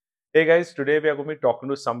Hey guys, today we are going to be talking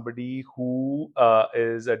to somebody who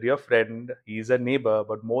is a dear friend. He's a neighbor,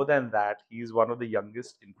 but more than that, he's one of the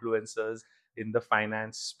youngest influencers in the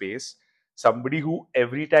finance space. Somebody who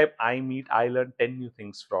every time I meet, I learn 10 new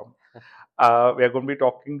things from. We are going to be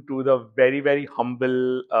talking to the very, very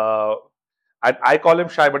humble, and I call him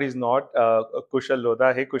shy, but he's not, Kushal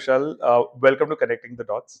Lodha. Hey Kushal, welcome to Connecting the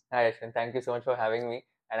Dots. Hi, Ashwin. Thank you so much for having me.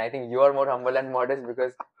 And I think you are more humble and modest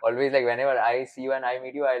because always like whenever I see you and I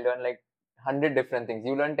meet you, I learn like 100 different things.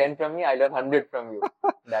 You learn 10 from me, I learn 100 from you.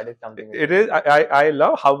 That is something which It is, is. I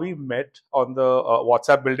love how we met on the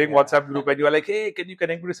WhatsApp building yeah. WhatsApp group, and you were like, "Hey, can you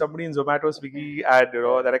connect me to somebody in Zomato, Swiggy?" And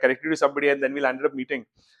Yeah, then I connected you to somebody, and then we landed up meeting.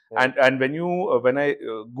 right. And when I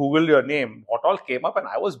googled your name, what all came up, and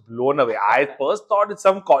I was blown away. I first thought it's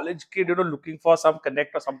some college kid, looking for some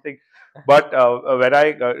connect or something. But when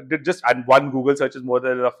I did just and one Google search is more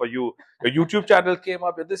than enough for you. Your YouTube channel came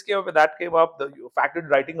up, this came up, that came up. The fact that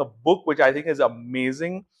writing a book, which I think is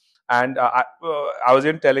amazing, and I was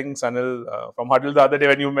in telling Sanil from Huddle the other day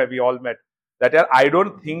when we all met that yeah, I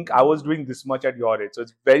don't think I was doing this much at your age. So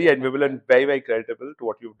it's very enviable and very, very creditable to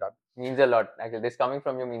what you've done. Means a lot. Actually, this coming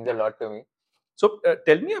from you means a lot to me. So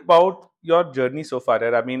tell me about your journey so far.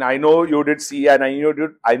 I mean, I know you did CA and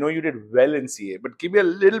I know you did well in CA, but give me a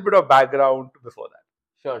little bit of background before that.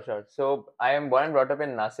 Sure, sure. So I am born and brought up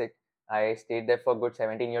in Nasik. I stayed there for good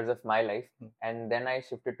 17 years of my life. Hmm. And then I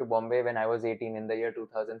shifted to Bombay when I was 18 in the year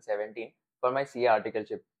 2017 for my CA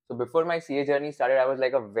articleship. So before my CA journey started, I was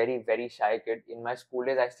like a very, very shy kid. In my school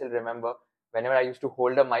days, I still remember whenever I used to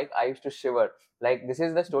hold a mic, I used to shiver. Like this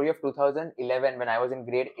is the story of 2011 when I was in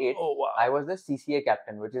grade 8. Oh I wow. was the CCA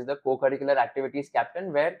captain, which is the co-curricular activities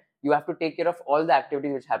captain, where you have to take care of all the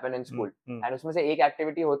activities which happen in Hmm, school. hmm. And उसमें से एक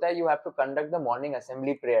activity होता है, you have to conduct the morning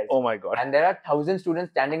assembly prayers. Oh my god. And there are 1,000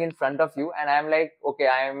 students standing in front of you, and I'm like, okay,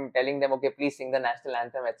 I'm telling them, okay, please sing the national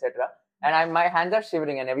anthem, etc. And my hands are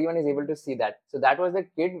shivering, and everyone is able to see that. So that was the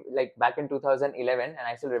kid like back in 2011, and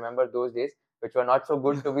I still remember those days, which were not so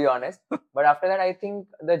good to be honest. But after that, I think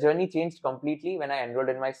the journey changed completely when I enrolled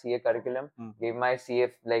in my CA curriculum, Hmm. gave my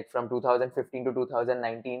CA like from 2015 to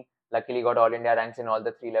 2019. Luckily, got all India ranks in all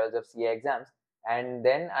the three levels of CA exams. And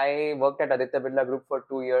then I worked at Aditya Birla Group for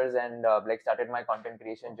 2 years and like started my content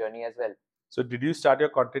creation journey as well. So did you start your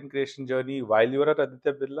content creation journey while you were at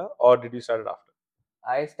Aditya Birla, or did you start it after?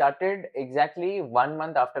 I started exactly 1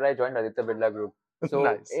 month after I joined Aditya Birla Group. So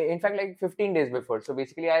Nice. in fact, like 15 days before. So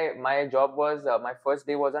basically, I my job was my first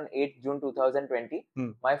day was on 8th June 2020. Hmm.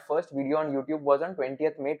 My first video on YouTube was on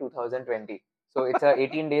 20th May 2020. So it's a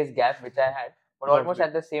 18 days gap which I had, but almost Lovely.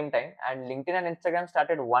 at the same time. And LinkedIn and Instagram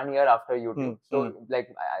started 1 year after Hmm, YouTube. hmm. So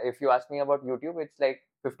like if you ask me about YouTube, it's like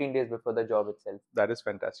 15 days before the job itself. That is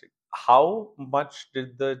fantastic. How much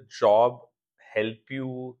did the job help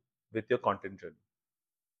you with your content journey?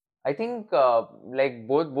 I think like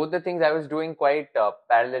both the things I was doing quite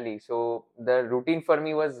parallelly. So the routine for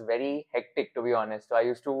me was very hectic to be honest. So I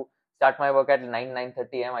used to start my work at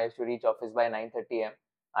 9:30 a.m. I used to reach office by 9:30 a.m.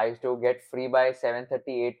 I used to get free by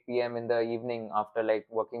 7:30 8 p.m. in the evening after like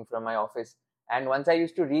working from my office. And once I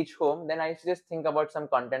used to reach home, then I used to just think about some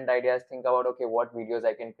content ideas, think about okay what videos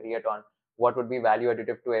I can create on, what would be value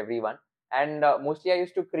additive to everyone. And mostly I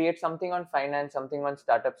used to create something on finance, something on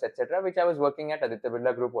startups, etc., which I was working at Aditya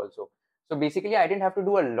Birla Group also. So basically I didn't have to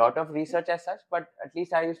do a lot of research as such, but at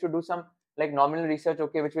least I used to do some like nominal research,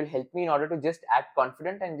 okay, which will help me in order to just act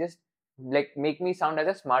confident and just like make me sound as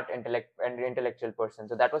a smart intellectual person.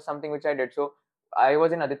 So that was something which I did. So I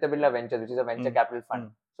was in Aditya Birla Ventures, which is a venture Hmm, capital fund. hmm.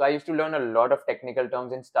 So I used to learn a lot of technical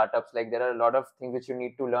terms in startups. Like there are a lot of things which you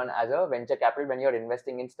need to learn as a venture capital when you're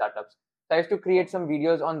investing in startups. So I used to create some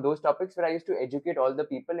videos on those topics where I used to educate all the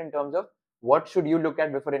people in terms of what should you look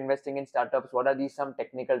at before investing in startups. What are these some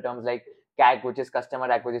technical terms like CAC, which is customer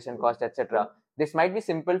acquisition cost, etc. This might be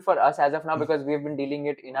simple for us as of now because we've been dealing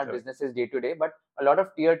it in our Correct. businesses day to day. But a lot of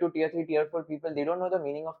tier 2, tier 3, tier 4 people, they don't know the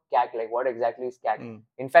meaning of CAC. Like what exactly is CAC? Hmm,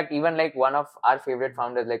 In fact, even like one of our favorite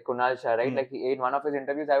founders, like Kunal Shah, right? hmm. Like in one of his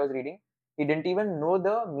interviews I was reading, he didn't even know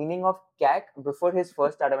the meaning of CAC before his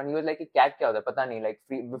first startup. And he was like, CAC kya hota? Pata nahi. Like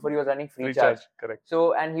free, before he was running free charge. Recharge. Correct.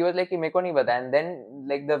 So, and he was like, "Meko nahi pata." And then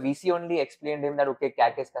like the VC only explained him that, okay,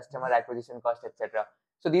 CAC is customer acquisition cost, etc.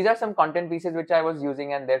 So these are some content pieces which I was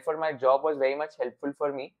using, and therefore my job was very much helpful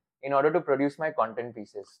for me in order to produce my content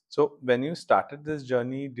pieces. So when you started this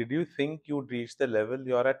journey, did you think you'd reach the level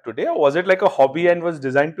you're at today, or was it like a hobby and was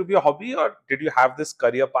designed to be a hobby, or did you have this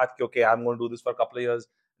career path? Okay, I'm going to do this for a couple of years,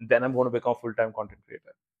 then I'm going to become a full-time content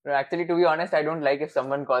creator. No, actually, to be honest, I don't like if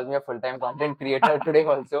someone calls me a full-time content creator today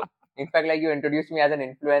also. In fact, like you introduced me as an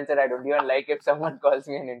influencer, I don't even like if someone calls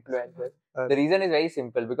me an influencer. The reason is very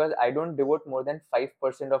simple because I don't devote more than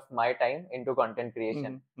 5% of my time into content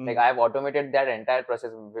creation. Like I have automated that entire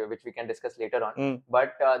process, which we can discuss later on.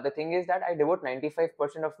 But the thing is that I devote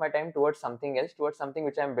 95% of my time towards something else, towards something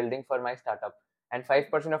which I'm building for my startup, and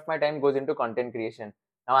 5% of my time goes into content creation.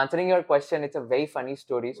 Now, answering your question, it's a very funny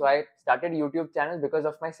story. So I started YouTube channel because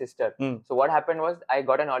of my sister. So what happened was I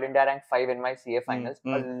got an All India rank 5 in my CA finals.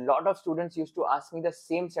 A lot of students used to ask me the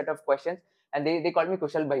same set of questions, and they called me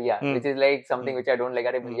Kushal Bhaiya, which is like something which I don't like.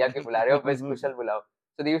 Arey bhaiya क्यों बुला रहे हो? बस Kushal बुलाओ.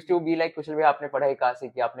 So they used to be like, Kushal bhaiya, आपने पढ़ाई कहाँ से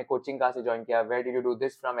किया? आपने coaching कहाँ से join किया? Where did you do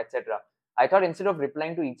this from, etc. I thought instead of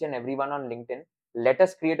replying to each and everyone on LinkedIn, let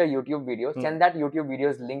us create a YouTube video, send that YouTube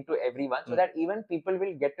video's link to everyone so that even people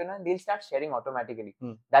will get to know and they'll start sharing automatically.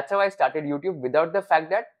 That's how I started YouTube without the fact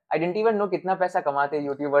that I didn't even know कितना पैसा कमाते हैं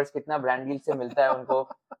YouTubers, कितना brand deal से मिलता है उनको,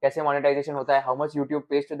 कैसे monetization होता है, how much YouTube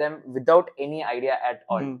pays to them without any idea at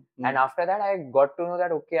all. And after that, I got to know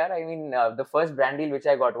that, okay, yaar, I mean, the first brand deal which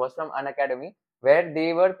I got was from An Academy, where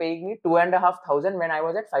they were paying me 2,500 when I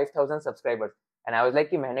was at 5,000 subscribers. And I was like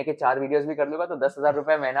कि महीने के 4 videos भी कर लूंगा तो 10,000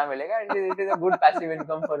 रुपए महीना मिलेगा. It is a good passive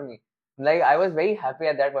income for me. Like I was very happy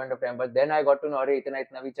at that point of time, but then I got to know अरे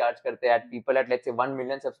इतना भी charge करते हैं. People at let's say 1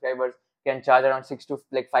 million subscribers can charge around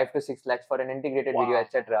 5 to 6 lakhs for an integrated video,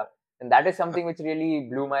 etc. And that is something which really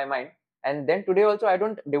blew my mind. And then today also I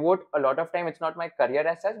don't devote a lot of time. It's not my career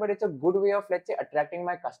as such, but it's a good way of let's say attracting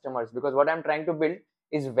my customers, because what I'm trying to build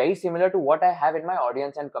is very similar to what I have in my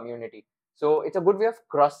audience and community. So it's a good way of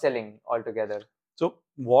cross selling altogether. So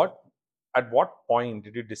at what point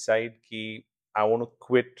did you decide कि I want to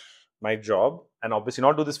quit my job and obviously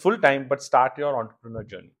not do this full time, but start your entrepreneur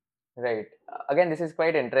journey? Right. Again, this is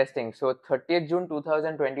quite interesting. So 30th June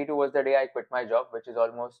 2022 was the day I quit my job, which is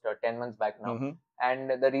almost 10 months back now.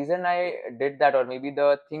 And the reason I did that, or maybe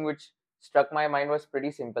the thing which struck my mind, was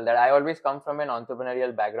pretty simple, that I always come from an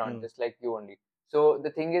entrepreneurial background, just like you only. So the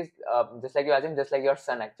thing is, just like you, as in just like your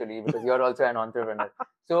son actually, because you're also an entrepreneur.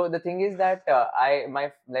 So the thing is that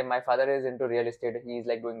my father is into real estate. He's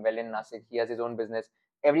like doing well in Nasik. He has his own business.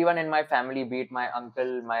 Everyone in my family, be it my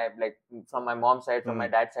uncle, my like from my mom's side, from my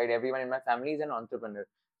dad's side, everyone in my family is an entrepreneur.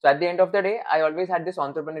 So at the end of the day, I always had this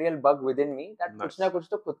entrepreneurial bug within me that कुछ ना कुछ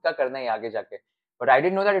तो खुद का करना ही आगे जाके. But I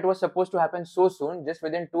didn't know that it was supposed to happen so soon, just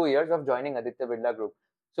within 2 years of joining Aditya Birla Group.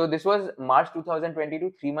 So this was March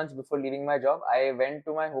 2022, 3 months before leaving my job. I went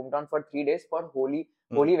to my hometown for 3 days for Holy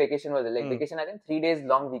vacation was there. Like vacation, I think 3 days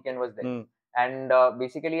long weekend was there. And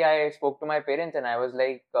basically I spoke to my parents and I was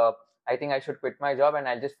like, I think I should quit my job and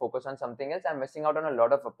I'll just focus on something else. I'm missing out on a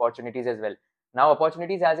lot of opportunities as well. Now,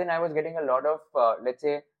 opportunities as in I was getting a lot of, let's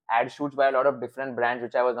say, ad shoots by a lot of different brands,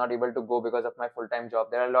 which I was not able to go because of my full-time job.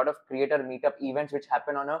 There are a lot of creator meetup events which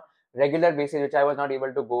happen on a regular basis, which I was not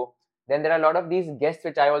able to go. Then there are a lot of these guests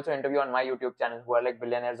which I also interview on my YouTube channel who are like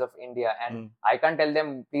billionaires of India, and I can't tell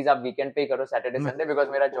them please आप weekend pay करो Saturday Sunday because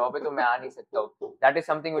मेरा job है तो मैं आ नहीं सकता हूँ. That is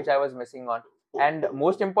something which I was missing on. And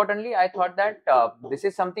most importantly, I thought that this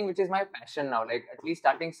is something which is my passion now. Like at least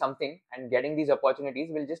starting something and getting these opportunities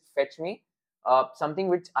will just fetch me something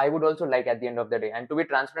which I would also like at the end of the day. And to be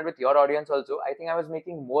transparent with your audience also, I think I was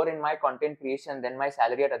making more in my content creation than my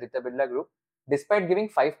salary at Aditya Birla Group, despite giving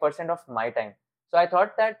 5% of my time. So I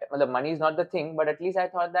thought that the money is not the thing, but at least I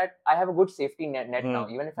thought that I have a good safety net now.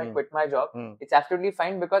 Even if I quit my job, it's absolutely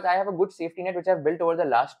fine because I have a good safety net which I've built over the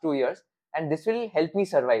last 2 years, and this will help me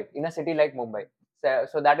survive in a city like Mumbai.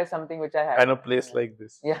 So that is something which I have. And a place like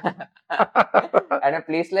this. Yeah. And a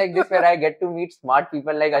place like this where I get to meet smart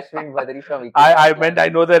people like Ashwin Badri from I meant I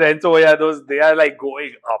know the rents over here, those they are like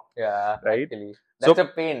going up. Yeah, right? Actually. That's a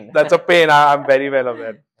pain. That's a pain. I'm very well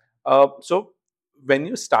aware. So when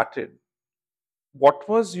you started, what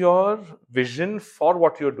was your vision for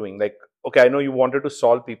what you're doing? Like, okay, I know you wanted to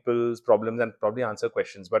solve people's problems and probably answer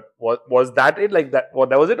questions, but was that it? Like that?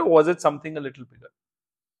 That was it, or was it something a little bigger?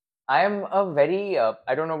 I am a very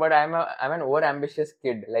I don't know, but I'm an over ambitious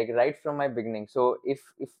kid, like right from my beginning. So if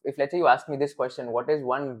let's say you ask me this question, what is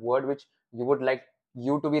one word which you would like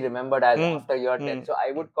you to be remembered as after your death? So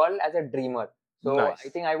I would call as a dreamer. So Nice. I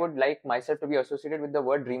think I would like myself to be associated with the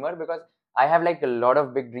word dreamer because I have like a lot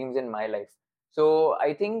of big dreams in my life. So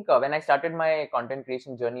I think when I started my content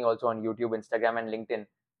creation journey also on YouTube, Instagram, and LinkedIn,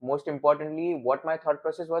 most importantly, what my thought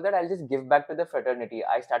process was that I'll just give back to the fraternity.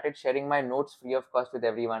 I started sharing my notes free of cost with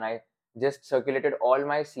everyone. I just circulated all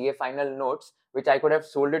my CA final notes, which I could have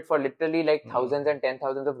sold it for literally like thousands and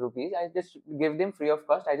 10,000s of rupees. I just give them free of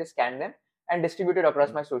cost. I just scanned them and distributed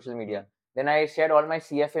across my social media. Then I shared all my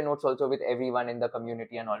CFA notes also with everyone in the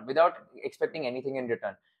community and all without expecting anything in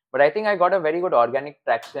return. But I think I got a very good organic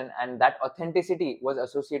traction, and that authenticity was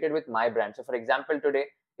associated with my brand. So for example, today,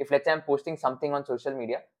 if let's say I'm posting something on social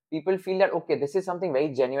media, people feel that okay, this is something very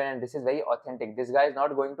genuine and this is very authentic. This guy is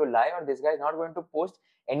not going to lie, or this guy is not going to post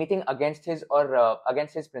anything against his or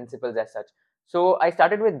against his principles as such. So I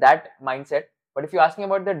started with that mindset. But if you ask me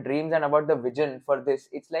about the dreams and about the vision for this,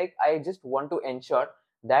 it's like I just want to ensure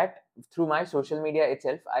that through my social media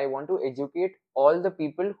itself, I want to educate all the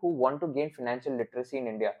people who want to gain financial literacy in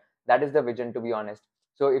India. That is the vision, to be honest.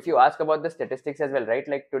 So if you ask about the statistics as well, right?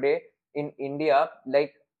 Like today in India,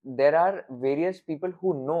 like there are various people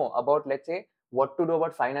who know about, let's say, what to do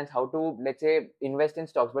about finance, how to, let's say, invest in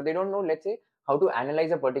stocks, but they don't know, let's say, how to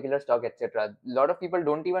analyze a particular stock, etc. A lot of people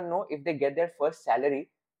don't even know if they get their first salary,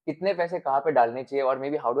 कितने पैसे कहाँ पे डालने चाहिए, or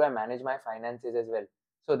maybe how do I manage my finances as well.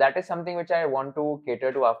 So that is something which I want to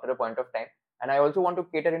cater to after a point of time. And I also want to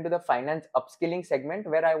cater into the finance upskilling segment,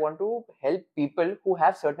 where I want to help people who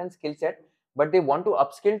have certain skill set, but they want to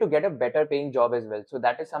upskill to get a better paying job as well. So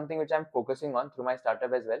that is something which I'm focusing on through my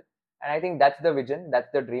startup as well. And I think that's the vision, that's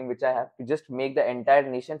the dream which I have, to just make the entire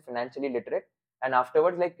nation financially literate, and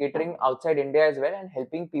afterwards like catering outside India as well, and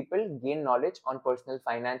helping people gain knowledge on personal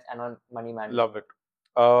finance and on money management. Love it.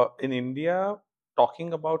 In India,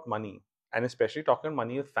 talking about money, and especially talking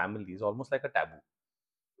money with family, is almost like a taboo,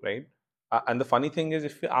 right? And the funny thing is,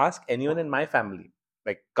 if you ask anyone in my family,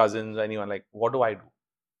 like cousins, anyone, like, what do I do?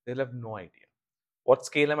 They'll have no idea. What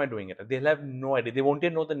scale am I doing it at? They'll have no idea. They won't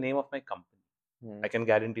even know the name of my company. Hmm. I can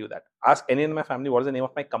guarantee you that. Ask anyone in my family what is the name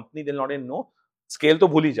of my company, they'll not even know. Scale to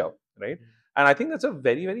bhuli jao, right? And I think that's a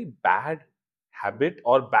very, very bad habit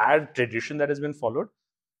or bad tradition that has been followed.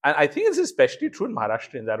 And I think it's especially true in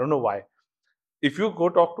Maharashtrians. I don't know why. If you go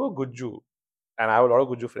talk to a Gujju, and I have a lot of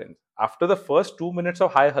Gujju friends, after the first 2 minutes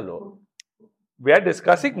of hi, hello, we are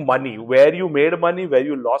discussing money, where you made money, where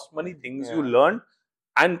you lost money, things you Yeah. learned.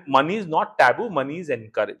 And money is not taboo, money is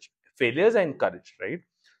encouraged. Failures are encouraged, right?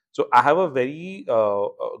 So I have a very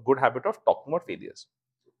good habit of talking about failures.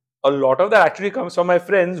 A lot of that actually comes from my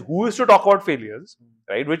friends who used to talk about failures,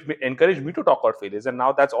 right? Which encouraged me to talk about failures. And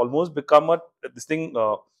now that's almost become a this thing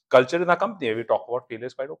culture in our company. We talk about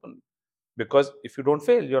failures quite openly. Because if you don't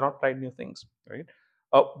fail, you're not trying new things, right?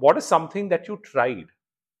 What is something that you tried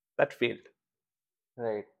that failed?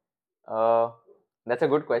 Right. Uh, that's a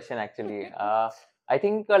good question actually. I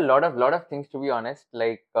think a lot of things, to be honest,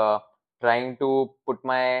 like trying to put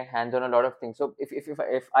my hands on a lot of things. So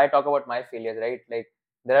if I talk about my failures, right, like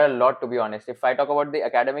there are a lot, to be honest. If I talk about the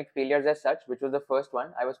academic failures as such, which was the first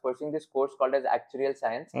one, I was pursuing this course called as actuarial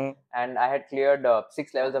science, Mm. and I had cleared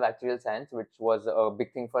 6 levels of actuarial science, which was a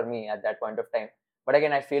big thing for me at that point of time. But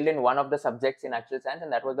again, I failed in one of the subjects in actual science,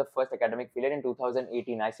 and that was the first academic failure in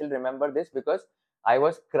 2018. I still remember this because I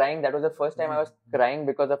was crying. That was the first time I was crying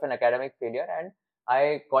because of an academic failure. And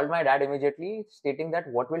I called my dad immediately, stating that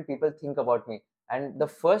what will people think about me. And the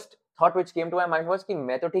first thought which came to my mind was कि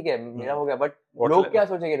मैं तो ठीक है मेरा हो गया but What लोग क्या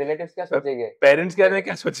सोचेंगे, relatives क्या सोचेंगे. पेरेंट्स क्या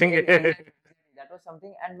क्या सोचेंगे? That was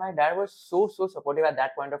something, and my dad was so supportive at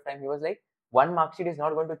that point of time. He was like, one mark sheet is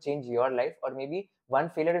not going to change your life, or maybe one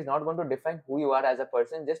failure is not going to define who you are as a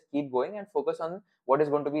person. Just keep going and focus on what is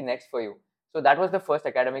going to be next for you. So that was the first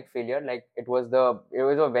academic failure. Like it was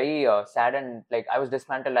a very sad, and like I was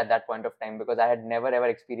dismantled at that point of time because I had never ever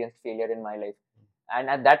experienced failure in my life. And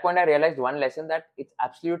at that point I realized one lesson, that it's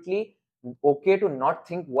absolutely okay to not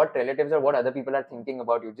think what relatives or what other people are thinking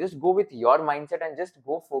about you. Just go with your mindset and just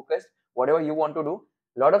go focused whatever you want to do.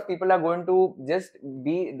 A lot of people are going to just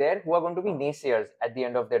be there who are going to be naysayers at the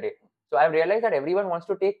end of the day. So I've realized that everyone wants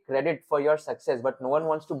to take credit for your success, but no one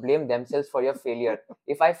wants to blame themselves for your failure.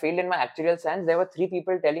 If I failed in my actuarial science, there were 3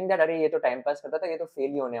 people telling that अरे ये तो time pass करता था, ये तो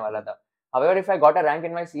fail ही होने वाला था. However, if I got a rank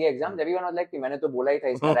in my CA exams, everyone was like कि मैंने तो बोला ही था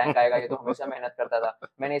इसका rank आएगा, ये तो हमेशा मेहनत करता था,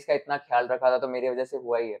 मैंने इसका इतना ख्याल रखा था तो मेरी वजह से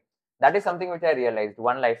हुआ ही है. That is something which I realized,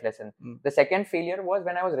 one life lesson. The second failure was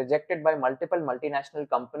when I was rejected by multiple multinational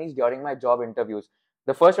companies during my job interviews.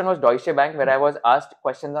 The first one was Deutsche Bank, where I was asked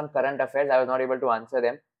questions on current affairs. I was not able to answer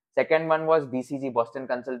them. Second one was BCG, Boston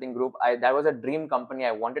Consulting Group. That was a dream company.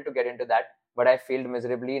 I wanted to get into that, but I failed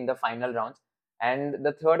miserably in the final rounds. And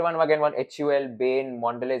the third one again was HUL, Bain,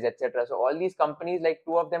 Mondelez, etc. So all these companies, like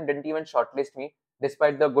two of them didn't even shortlist me,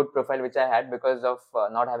 despite the good profile which I had, because of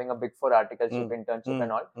not having a big four articleship, internship,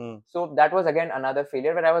 and all. So that was again another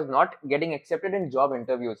failure, where I was not getting accepted in job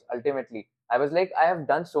interviews. Ultimately, I was like, I have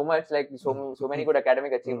done so much, like so many good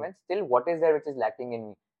academic achievements. Still, what is there which is lacking in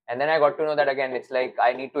me? And then I got to know that again, it's like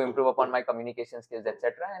I need to improve upon my communication skills,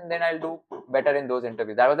 etc. And then I'll do better in those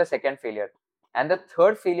interviews. That was the second failure. And the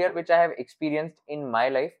third failure which I have experienced in my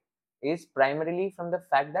life is primarily from the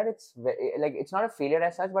fact that it's like it's not a failure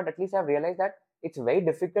as such, but at least I've realized that it's very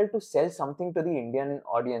difficult to sell something to the Indian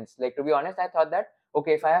audience. Like, to be honest, I thought that,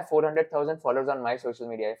 okay, if I have 400,000 followers on my social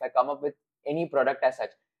media, if I come up with any product as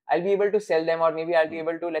such, I'll be able to sell them, or maybe I'll be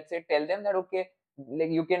able to, let's say, tell them that, okay, like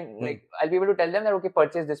you can, like, I'll be able to tell them that, okay,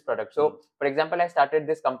 purchase this product. So, for example, I started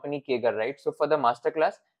this company Kager, right? So for the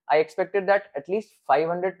masterclass, I expected that at least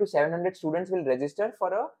 500 to 700 students will register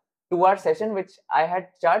for a 2 hour session, which I had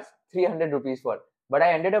charged 300 rupees for. But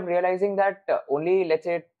I ended up realizing that only, let's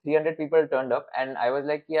say, 300 people turned up, and I was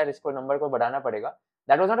like, yaar, isko number ko badhana padega.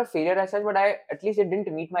 That was not a failure as such, but I, at least it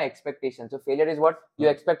didn't meet my expectations. So failure is what you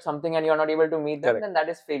expect something and you're not able to meet them, then that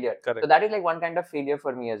is failure. So that is like one kind of failure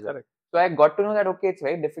for me as well. So I got to know that, okay, it's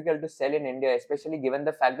very difficult to sell in India, especially given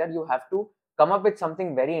the fact that you have to come up with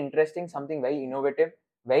something very interesting, something very innovative,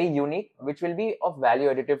 very unique, which will be of value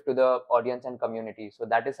additive to the audience and community. So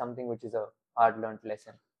that is something which is a hard learned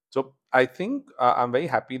lesson. So I think I'm very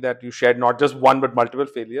happy that you shared not just one but multiple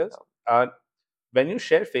failures. When you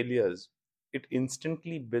share failures, it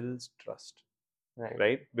instantly builds trust,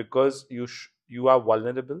 right? Because you are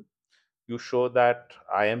vulnerable. You show that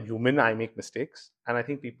I am human, I make mistakes, and I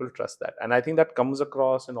think people trust that. And I think that comes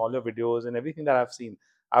across in all your videos and everything that I've seen.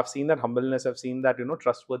 I've seen that humbleness. I've seen that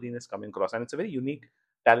trustworthiness coming across, and it's a very unique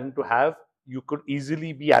talent to have. You could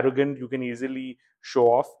easily be arrogant. You can easily show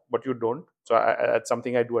off, but you don't. So that's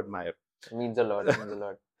something I do admire. It means a lot. It means a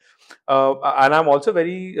lot. And I'm also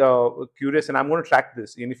very curious, and I'm going to track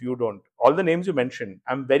this. Even if you don't, all the names you mentioned,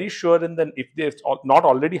 I'm very sure if they've not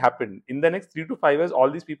already happened, in the next 3 to 5 years,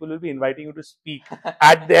 all these people will be inviting you to speak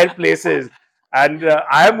at their places. And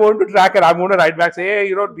I am going to track, and I'm going to write back, say,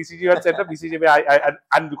 hey, BCG had set up BCG.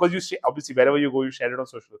 And because obviously wherever you go, you share it on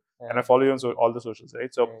social, and I follow you on all the socials,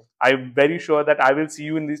 right? So I'm very sure that I will see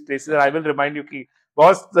you in these places, and I will remind you, ki,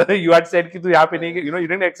 boss, you had said ki tu yahan pe nahi, you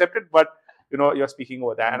didn't accept it, but you're speaking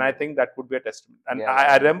over that. And I think that would be a testament. And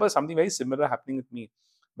I remember something very similar happening with me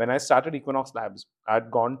when I started Equinox Labs.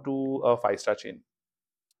 I'd gone to a 5-star chain.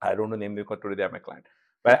 I don't know the name because today they are my client.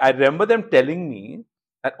 But I remember them telling me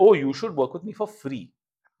that, oh, you should work with me for free.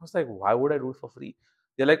 I was like, why would I do it for free?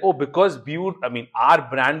 They're like, oh, because our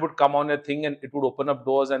brand would come on a thing and it would open up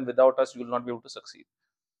doors, and without us, you will not be able to succeed.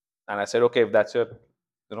 And I said, okay, if that's your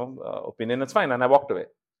opinion, that's fine. And I walked away.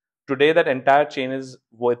 Today, that entire chain is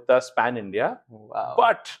with us pan India. Wow.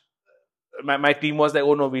 But my team was like,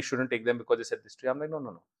 oh no, we shouldn't take them because they said this to you. I'm like,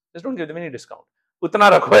 no. Just don't give them any discount.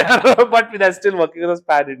 Utna rakho yaar. But they're still working with us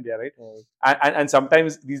pan India, right? And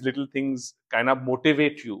sometimes these little things kind of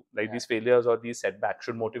motivate you, like these failures or these setbacks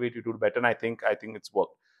should motivate you to do better. And I think it's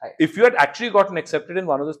worked. If you had actually gotten accepted in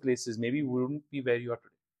one of those places, maybe you wouldn't be where you are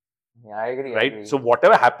today. Yeah, I agree. Right? I agree. So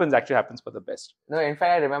whatever happens actually happens for the best. No, in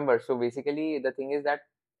fact, I remember. So basically, the thing is that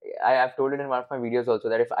I have told it in one of my videos also,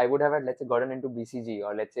 that if I would have, let's say, gotten into BCG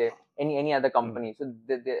or let's say any other company, so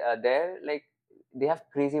they're like, they have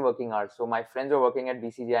crazy working hours. So my friends were working at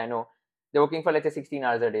BCG. I know they're working for, let's say, 16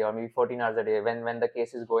 hours a day or maybe 14 hours a day when the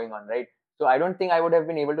case is going on, right? So I don't think I would have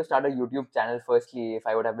been able to start a YouTube channel firstly if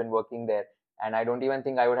I would have been working there. And I don't even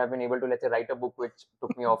think I would have been able to, let's say, write a book, which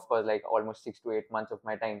took me, of course, like almost 6 to 8 months of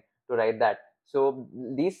my time to write that. So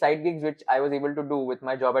these side gigs, which I was able to do with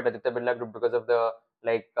my job at Aditya Birla Group, because of the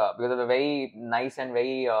because of the very nice and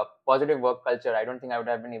very positive work culture, I don't think I would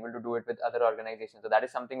have been able to do it with other organizations. So that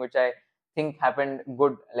is something which I think happened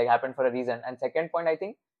happened for a reason. And second point, I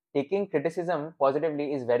think taking criticism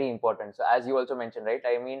positively is very important. So as you also mentioned, right?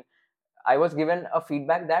 I mean, I was given a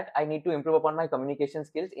feedback that I need to improve upon my communication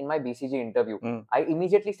skills in my BCG interview. I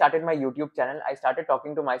immediately started my YouTube channel. I started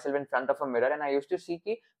talking to myself in front of a mirror, and I used to see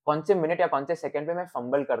कि कौन से minute या कौन से second पे मैं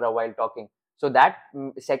fumble कर रहा हूँ while talking. So that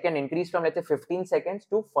second increased from, let's say, 15 seconds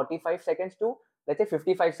to 45 seconds to, let's say,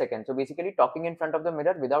 55 seconds. So basically talking in front of the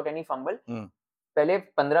mirror without any fumble. पहले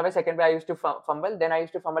 15वें सेकंड पे I used to fumble, then I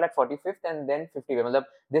used to fumble at 45th and then 50th. मतलब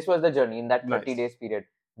this was the journey in that 30 days period.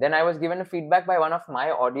 Then I was given a feedback by one of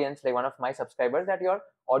my audience, like one of my subscribers, that your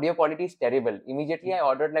audio quality is terrible. Immediately I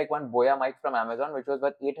ordered like one Boya mic from Amazon, which was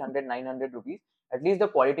worth 800, 900 rupees. At least the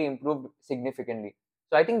quality improved significantly.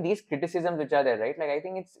 So I think these criticisms which are there, right? Like, I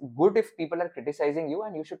think it's good if people are criticizing you,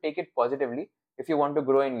 and you should take it positively if you want to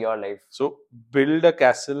grow in your life. So build a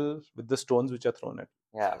castle with the stones which are thrown at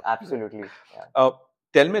you. Yeah, absolutely. Yeah.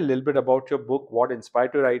 Tell me a little bit about your book, what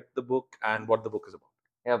inspired you to write the book, and what the book is about.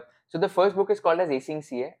 Yep. So the first book is called as Acing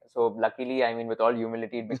CA. So luckily, I mean, with all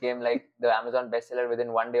humility, it became like the Amazon bestseller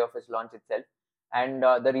within one day of its launch itself. And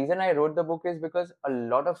the reason I wrote the book is because a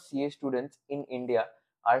lot of CA students in India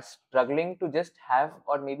are struggling to just have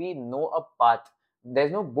or maybe know a path.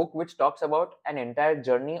 There's no book which talks about an entire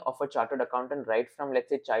journey of a chartered accountant, right from, let's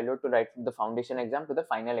say, childhood to right from the foundation exam to the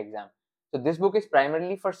final exam. So this book is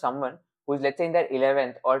primarily for someone who's, let's say, in their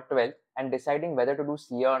 11th or 12th and deciding whether to do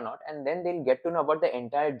CA or not, and then they'll get to know about the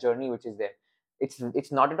entire journey which is there.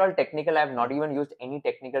 It's not at all technical. I've not even used any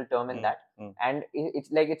technical term in that. And it's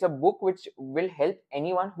like it's a book which will help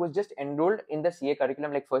anyone who's just enrolled in the CA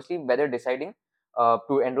curriculum, like firstly whether deciding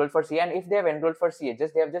to enroll for CA, and if they have enrolled for CA,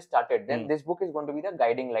 just they have just started, then this book is going to be the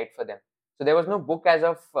guiding light for them. So there was no book as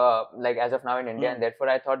of as of now in India, and therefore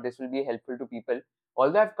I thought this will be helpful to people.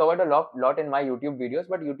 Although I've covered a lot in my YouTube videos,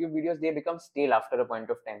 but YouTube videos, they become stale after a point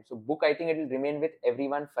of time. So book, I think it will remain with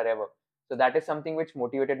everyone forever. So that is something which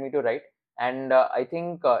motivated me to write. And I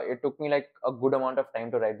think it took me like a good amount of time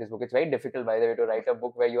to write this book. It's very difficult, by the way, to write a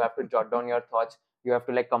book where you have to jot down your thoughts, you have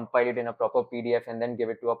to like compile it in a proper PDF and then give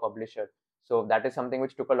it to a publisher. So that is something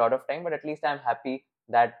which took a lot of time, but at least I'm happy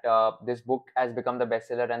that this book has become the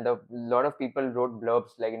bestseller, and a lot of people wrote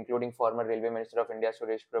blurbs, like including former Railway Minister of India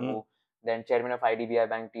Suresh Prabhu, then Chairman of IDBI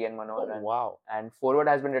Bank T.N. Manoharan. Oh, wow. And foreword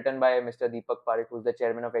has been written by Mr. Deepak Parekh, who's the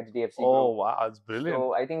Chairman of HDFC Group. Oh, wow, that's brilliant.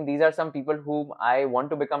 So I think these are some people whom I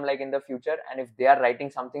want to become like in the future, and if they are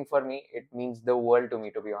writing something for me, it means the world to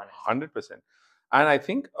me, to be honest. 100%. And I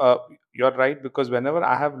think you're right, because whenever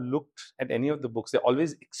I have looked at any of the books, they're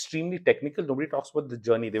always extremely technical. Nobody talks about the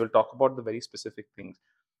journey. They will talk about the very specific things.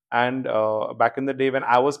 And back in the day when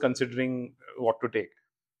I was considering what to take,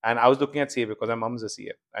 and I was looking at CA because my mom's a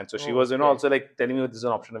CA, and so she was, also like telling me this is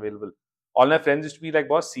an option available. All my friends used to be like,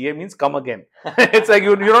 "Boss, CA means come again." It's like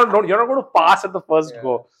you're not going to pass at the first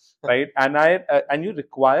go, right? And and you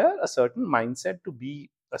require a certain mindset to be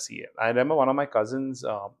a CA. I remember one of my cousins,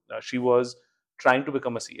 she was trying to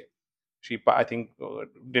become a CA. She, I think,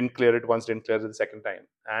 didn't clear it once, didn't clear it the second time.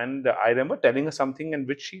 And I remember telling her something in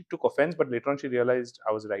which she took offense, but later on she realized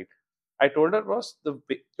I was right. I told her, Ross,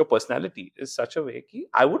 your personality is such a way that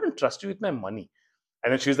I wouldn't trust you with my money.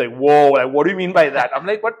 And then she's like, whoa, like, what do you mean by that? I'm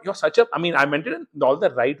like, but you're such a, I mean, I meant it in all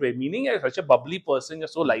the right way, meaning you're such a bubbly person, you're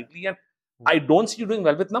so lively, and I don't see you doing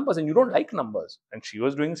well with numbers, and you don't like numbers. And she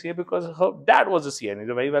was doing CA because her dad was a CA, and he's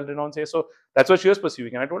a very well renowned CA. So that's what she was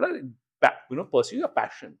pursuing. And I told her, pursue your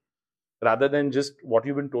passion rather than just what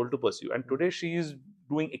you've been told to pursue. And today she's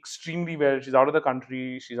doing extremely well. She's out of the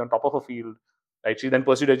country. She's on top of her field. Right? She then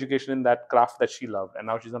pursued education in that craft that she loved, and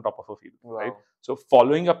now she's on top of her field. Wow. Right? So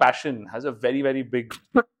following your passion has a very, very big,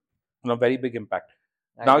 very big impact.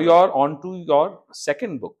 Now you're on to your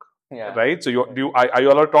second book, right? So are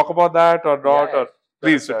you allowed to talk about that or not? Yeah, or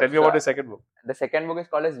please, so tell me about the second book. The second book is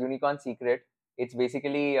called as Unicorn Secret. It's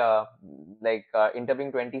basically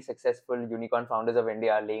interviewing 20 successful unicorn founders of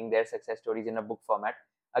India, laying their success stories in a book format.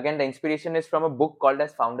 Again, the inspiration is from a book called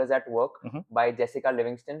as Founders at Work by Jessica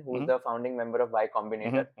Livingston, who's the founding member of Y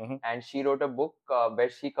Combinator. And she wrote a book where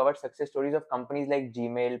she covered success stories of companies like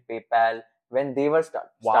Gmail, PayPal, when they were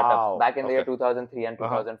startups back in the year 2003 and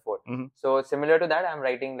 2004. So similar to that, I'm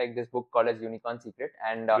writing like this book called as Unicorn Secret,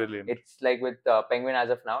 and it's like with Penguin as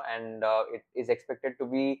of now, and it is expected to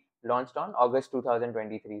be launched on August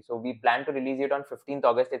 2023. So we plan to release it on 15th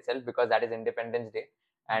August itself, because that is Independence Day,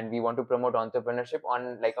 and we want to promote entrepreneurship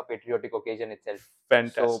on like a patriotic occasion itself.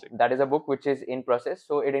 Fantastic. So that is a book which is in process.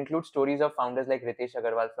 So it includes stories of founders like Ritesh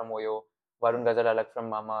Agarwal from Oyo, Varun Gazalalak from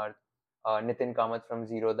Mama Earth, Nitin Kamath from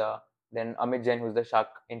Zerodha, then Amit Jain, who's the Shark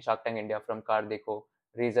Tank India from Car Dekho,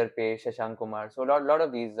 Razorpay, Shashank Kumar. So a lot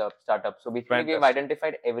of these startups. So basically, we've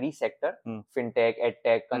identified every sector: fintech,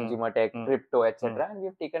 edtech, consumer tech, crypto, etc. And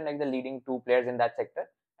we've taken like the leading 2 players in that sector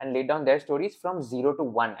and laid down their stories from 0 to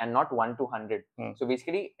 1 and not 1 to 100. So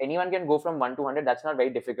basically, anyone can go from 1 to 100. That's not very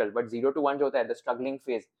difficult. But 0 to 1 jo hota hai, the struggling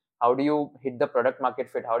phase. How do you hit the product market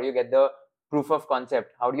fit? How do you get the proof of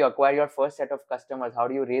concept? How do you acquire your first set of customers? How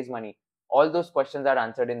do you raise money? All those questions are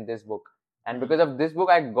answered in this book. And because of this book,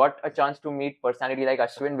 I got a chance to meet personality like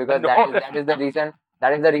Ashwin, because that is the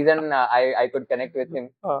reason I could connect with him.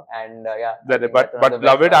 And but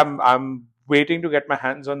love it. I'm waiting to get my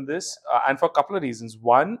hands on this, and for a couple of reasons.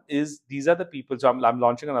 One is these are the people. So I'm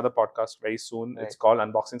launching another podcast very soon. It's called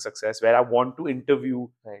Unboxing Success, where I want to interview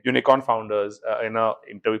unicorn founders in a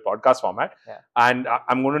interview podcast format. And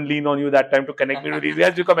I'm going to lean on you that time to connect me to these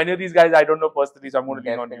guys, because many of these guys I don't know personally, so I'm going to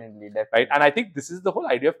lean on you. Right? And I think this is the whole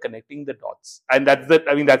idea of connecting the dots, and that's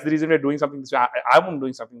the reason we're doing something this way. I'm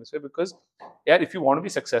doing something this way because, if you want to be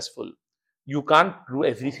successful, you can't do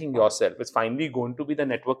everything yourself. It's finally going to be the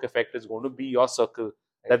network effect. It's going to be your circle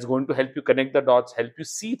that's going to help you connect the dots, help you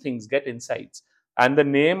see things, get insights. And the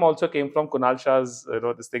name also came from Kunal Shah's,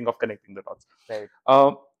 this thing of connecting the dots.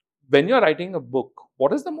 Right. When you're writing a book,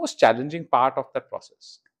 what is the most challenging part of that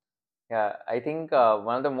process? Yeah, I think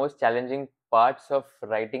one of the most challenging parts of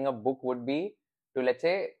writing a book would be to, let's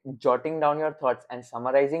say, jotting down your thoughts and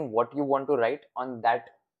summarizing what you want to write on that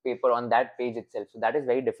paper, on that page itself. So that is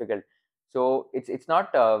very difficult. So it's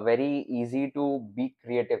not very easy to be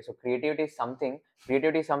creative. So creativity is something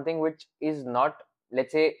which is not,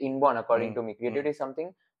 let's say, inborn. According to me, creativity is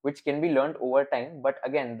something which can be learned over time. But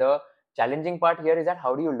again, the challenging part here is that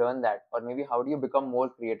how do you learn that, or maybe how do you become more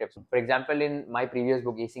creative? For example, in my previous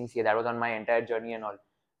book Acing CA, that was on my entire journey and all.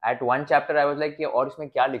 At one chapter I was like कि और इसमें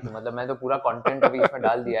क्या लिखूं, मतलब मैंने तो पूरा content अभी इसमें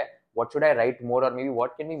डाल दिया है, what should I write more, or maybe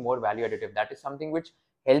what can be more value additive. That is something which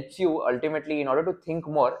helps you ultimately in order to think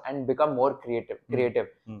more and become more creative.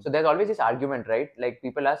 So there's always this argument, right? Like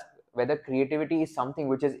people ask whether creativity is something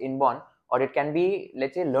which is inborn or it can be,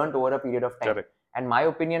 let's say, learned over a period of time. Correct. And my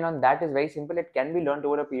opinion on that is very simple. It can be learned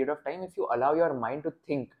over a period of time if you allow your mind to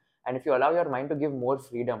think and if you allow your mind to give more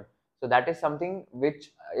freedom. So that is something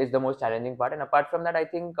which is the most challenging part. And apart from that, I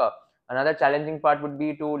think another challenging part would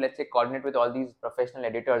be to, let's say, coordinate with all these professional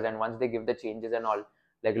editors, and once they give the changes and all,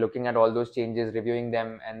 like looking at all those changes, reviewing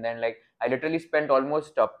them, and then like I literally spent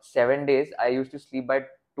almost 7 days. I used to sleep by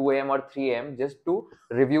 2 a.m. or 3 a.m. just to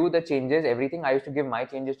review the changes, everything. I used to give my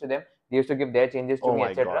changes to them. They used to give their changes to Oh me, my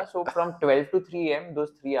etc. God. So from 12 to 3 a.m.,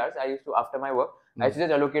 those 3 hours, I used to, after my work, I used to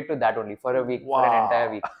just allocate to that only for a week, for an entire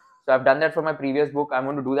Wow. week. So I've done that for my previous book. I'm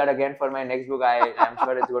going to do that again for my next book. I'm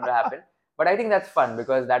sure it's going to happen. But I think that's fun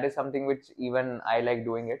because that is something which even I like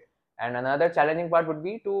doing it. And another challenging part would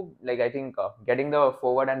be to, like, I think getting the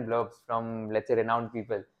forward and blurbs from, let's say, renowned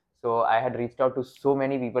people. So I had reached out to so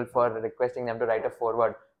many people for requesting them to write a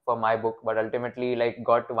forward for my book, but ultimately like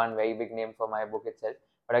got one very big name for my book itself.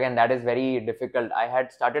 But again, that is very difficult. I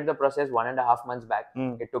had started the process 1.5 months back.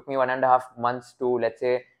 It took me 1.5 months to, let's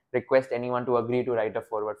say, request anyone to agree to write a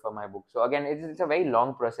forward for my book. So again, it's a very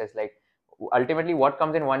long process. Like ultimately what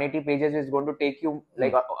comes in 180 pages is going to take you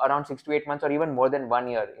like around 6 to 8 months or even more than 1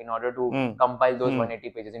 year in order to compile those 180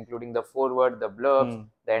 pages, including the forward, the blurbs,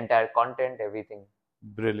 the entire content, everything.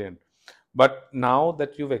 Brilliant. But now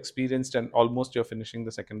that you've experienced and almost you're finishing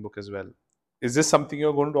the second book as well, is this something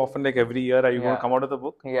you're going to often, like every year? Are you going to Yeah. come out of the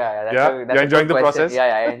book? Yeah, Yeah, that's you're a good enjoying the question. process.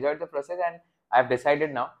 Yeah, I enjoyed the process and I've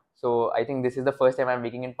decided now. So I think this is the first time I'm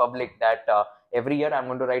making in public that every year I'm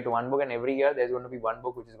going to write one book, and every year there's going to be one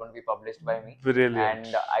book which is going to be published by me. Brilliant.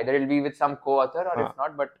 And either it'll be with some co-author, or if Huh.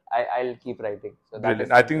 not, but I'll keep writing. So that is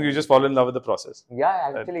Brilliant. I think you something. just fall in love with the process. Yeah,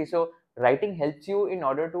 Uh, actually, so writing helps you in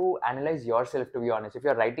order to analyze yourself, to be honest. If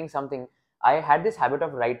you're writing something, I had this habit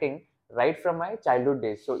of writing right from my childhood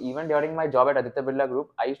days. So even during my job at Aditya Birla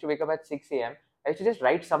Group, I used to wake up at 6 a.m. I used to just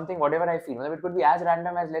write something, whatever I feel. It could be as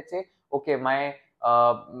random as, let's say, okay,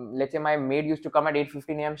 let's say my maid used to come at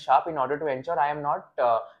 8:15 a.m. sharp in order to ensure I am not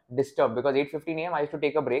disturbed, because 8:15 a.m. I used to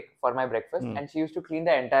take a break for my breakfast, and she used to clean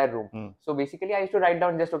the entire room. So basically, I used to write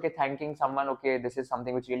down just, okay, thanking someone, okay, this is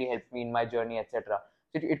something which really helped me in my journey, etc.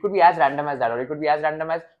 So it could be as random as that, or it could be as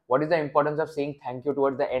random as what is the importance of saying thank you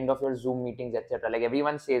towards the end of your Zoom meetings, etc. Like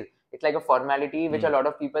everyone says, it's like a formality which a lot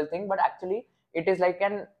of people think, but actually it is like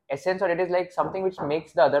an essence, or it is like something which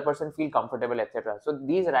makes the other person feel comfortable, etc. So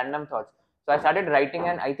these random thoughts. So I started writing,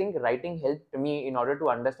 and I think writing helped me in order to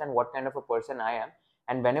understand what kind of a person I am.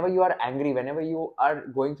 And whenever you are angry, whenever you are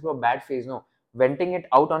going through a bad phase, no, venting it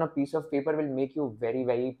out on a piece of paper will make you very,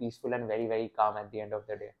 very peaceful and very, very calm at the end of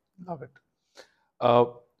the day. Love it. Uh,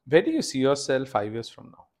 where do you see yourself 5 years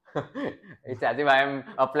from now? It's as if I am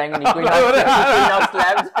applying in Equinox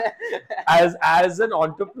Labs. As an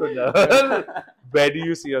entrepreneur, where do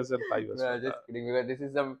you see yourself 5 years No, from now? just kidding, because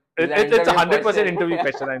It's a interview 100% question. interview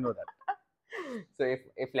question. I know that. So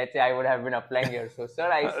if let's say I would have been applying here, so sir,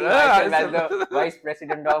 I see myself as the vice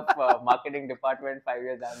president of marketing department 5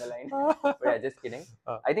 years down the line. But yeah, just kidding.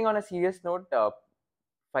 I think on a serious note,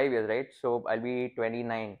 5 years, right? So I'll be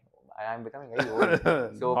 29. I'm becoming very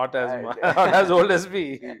old. So Not as old as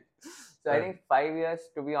me. so I think 5 years,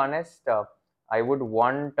 to be honest, I would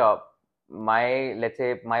want my, let's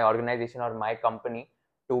say, my organization or my company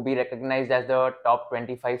to be recognized as the top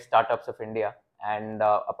 25 startups of India. And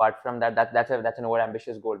apart from that, that's an over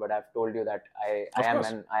ambitious goal. But I've told you that Of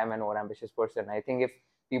course, I am an over ambitious person. I think if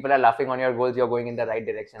people are laughing on your goals, you're going in the right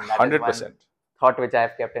direction. That is one 100%. thought which I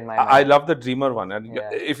have kept in my I mind. love the dreamer one. And Yeah.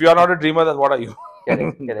 if you are not a dreamer, then what are you?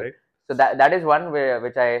 Correct, correct. Right? So that is one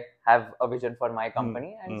which I have a vision for my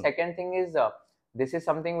company. And second thing is, this is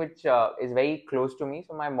something which is very close to me.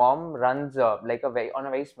 So my mom runs like on a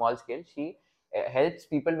very small scale. She helps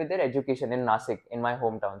people with their education in Nasik, in my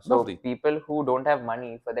hometown. So Lovely. people who don't have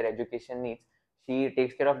money for their education needs, she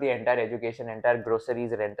takes care of the entire education, entire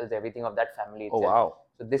groceries, rentals, everything of that family Oh, itself. wow.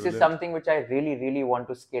 So this is Brilliant. something which I really, really want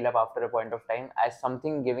to scale up after a point of time, as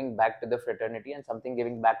something giving back to the fraternity and something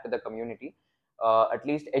giving back to the community. At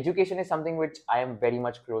least education is something which I am very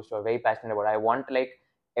much close to or very passionate about. I want like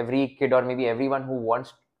every kid or maybe everyone who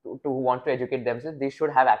wants who want to educate themselves, they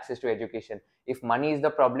should have access to education. If money is the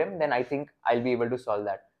problem, then I think I'll be able to solve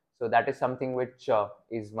that. So that is something which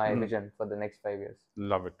is my Mm, vision for the next 5 years.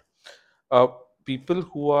 love it. Uh, People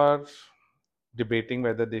who are debating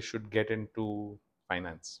whether they should get into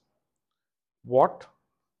finance, what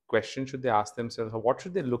question should they ask themselves, or what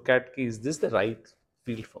should they look at? Is this the right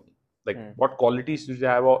field for me? Like, Hmm. what qualities should they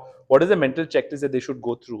have, or what is the mental checklist that they should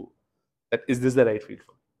go through? That is this the right field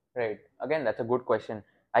for me? Right. Again, that's a good question.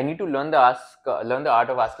 I need to learn the art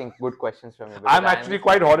of asking good questions from you, because I'm I am actually just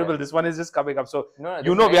quite sitting here. horrible. This one is just coming up. So, No, no, you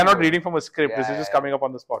this is know, we are very not good. reading from a script. Yeah, This is just yeah, yeah. coming up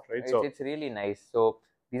on the spot, right? It's So, it's really nice. So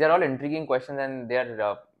these are all intriguing questions, and they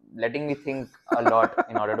are letting me think a lot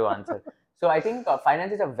in order to answer. So I think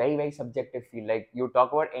finance is a very very subjective field. Like, you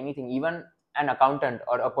talk about anything, even an accountant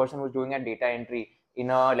or a person who's doing a data entry in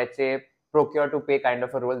a, let's say, procure to pay kind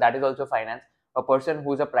of a role, that is also finance. A person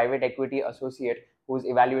who's a private equity associate who's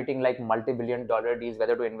evaluating like multi-billion-dollar deals,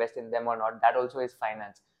 whether to invest in them or not, that also is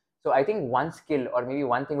finance. So I think one skill, or maybe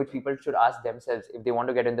one thing which people should ask themselves if they want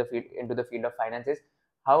to get in the field, into the field of finance, is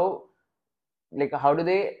how, like, how do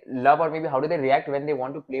they love, or maybe how do they react when they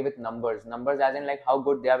want to play with numbers, as in like how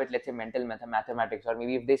good they are with, let's say, mental mathematics, or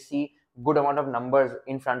maybe if they see good amount of numbers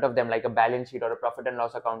in front of them, like a balance sheet or a profit and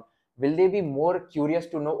loss account, will they be more curious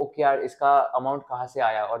to know, okay yaar, iska amount kahan se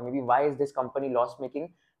aaya, or maybe why is this company loss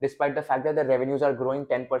making despite the fact that the revenues are growing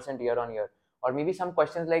 10% year on year, or maybe some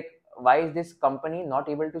questions like, why is this company not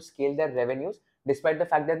able to scale their revenues despite the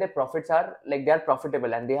fact that their profits are, like, they are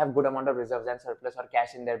profitable and they have good amount of reserves and surplus or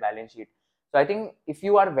cash in their balance sheet. So I think if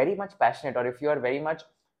you are very much passionate, or if you are very much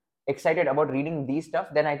excited about reading these stuff,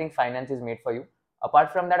 then I think finance is made for you.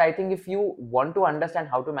 Apart from that, I think if you want to understand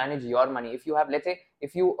how to manage your money, if you have, let's say,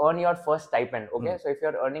 if you earn your first stipend, okay, mm, so if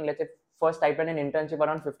you're earning, let's say, first stipend in internship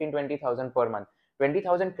around 15-20,000 per month,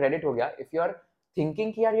 20,000 credit ho gaya. If you are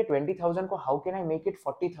thinking कि यार ये 20,000 को how can I make it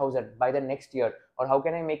 40,000 by the next year, or how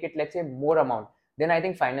can I make it, let's say, more amount, then I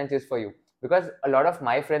think finance is for you. Because a lot of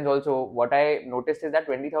my friends also, what I noticed is that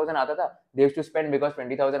 20,000 आता था, they used to spend, because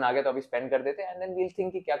 20,000 आ गया तो अभी spend कर देते, and then we'll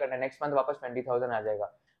think कि क्या करना है, next month वापस 20,000 आ जाएगा.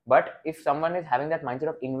 But if someone is having that mindset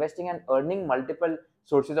of investing and earning multiple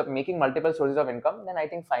sources of, making multiple sources of income, then I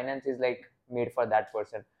think finance is like made for that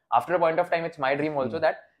person. After a point of time, it's my dream also mm,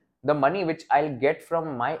 that the money which I'll get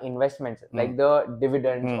from my investments, like mm, the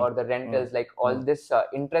dividends mm, or the mm, rentals, like all mm. this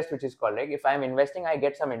interest which is called, like if I'm investing, I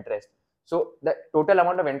get some interest. So the total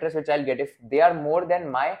amount of interest which I'll get, if they are more than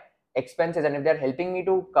my expenses, and if they're helping me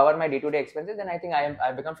to cover my day-to-day expenses, then I think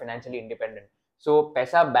I've become financially independent. So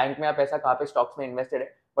पैसा bank में या पैसा कहाँ पे stocks में invested है,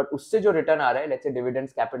 but उससे जो return आ रहा है, let's say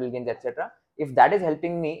dividends, capital gains, etc., if that is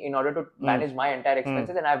helping me in order to Mm, manage my entire mm.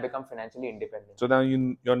 expenses, then I've become financially independent. So now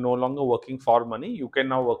you're no longer working for money. You can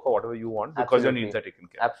now work for whatever you want because your needs Absolutely, are taken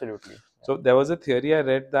care of. absolutely. Yeah. So there was a theory I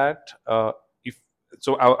read that if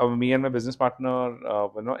so, me and my business partner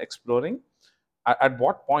were exploring at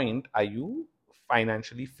what point are you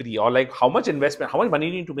financially free, or like how much investment, how much money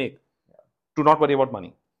you need to make to not worry about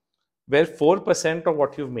money. Where 4% of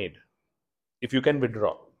what you've made, if you can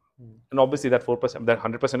withdraw, Hmm. and obviously that 4%, that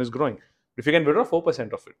 100% is growing. If you can withdraw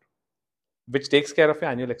 4% of it, which takes care of your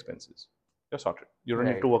annual expenses, you're sorted. You don't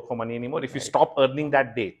need Right, to work for money anymore. If you right. stop earning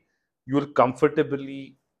that day, you will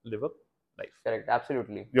comfortably live a life. Correct,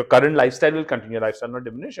 absolutely. Your current lifestyle will continue. Your lifestyle will not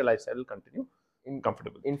diminish. Your lifestyle will continue in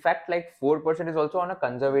comfortably. in fact, like 4% is also on a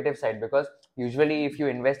conservative side, because usually if you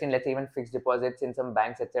invest in, let's say, even fixed deposits in some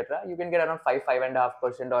banks, etc., you can get around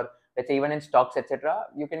 5.5%, or let's say even in stocks, etc.,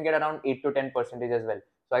 you can get around 8 to 10% as well.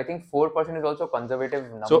 So I think 4% is also a conservative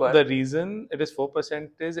So number. the reason it is 4%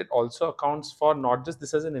 is it also accounts for not just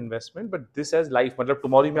this as an investment, but this as life. Matlab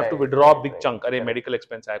tomorrow you have to Right, withdraw a right, big right. chunk. अरे Correct, medical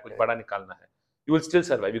expense है, कुछ correct. बड़ा निकालना है. You will still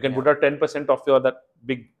survive. You can Yeah, withdraw 10% of your that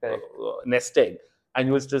big correct. nest egg, and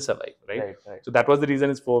you will still survive, right? Right, right. So that was the reason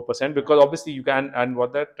it's 4%, Yeah, because obviously you can, and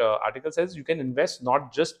what that article says, you can invest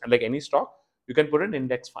not just like any stock. You can put in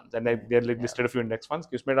index funds, and mm, they're like yeah, listed a few index funds.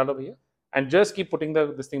 कि उसमें डालो भैया, and just keep putting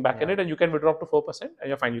this thing back in yeah. it, and you can withdraw up to 4%, and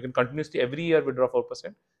you're fine. You can continuously every year withdraw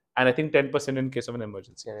 4%, and I think 10% in case of an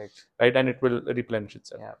emergency, Correct. right? And it will replenish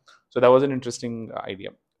itself. Yeah. So that was an interesting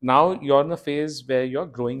idea. Now you're in a phase where you're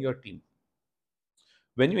growing your team.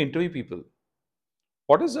 When you interview people,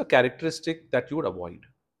 what is a characteristic that you would avoid?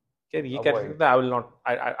 Okay, ये Avoid. characteristic that I will not,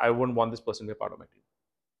 I wouldn't want this person to be a part of my team.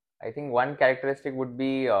 I think one characteristic would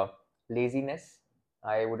be laziness.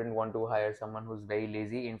 I wouldn't want to hire someone who's very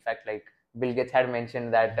lazy. In fact, like Bill Gates had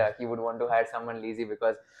mentioned that he would want to hire someone lazy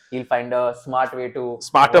because he'll find a smart way to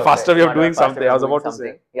Smarter, work, faster way of smarter, doing faster something. way I of was doing about to say.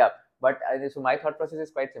 something. Yeah, but so my thought process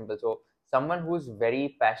is quite simple. So someone who's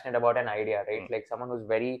very passionate about an idea, right? Mm, Like someone who's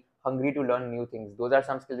very hungry to learn new things. Those are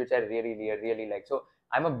some skills which I really, really, really like. So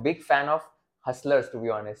I'm a big fan of hustlers, to be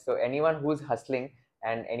honest. So anyone who's hustling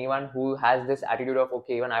and anyone who has this attitude of,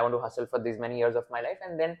 okay, even I want to hustle for these many years of my life,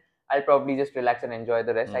 and then I'll probably just relax and enjoy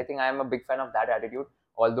the rest. I think I am a big fan of that attitude.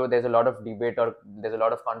 Although there's a lot of debate or there's a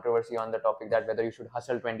lot of controversy on the topic that whether you should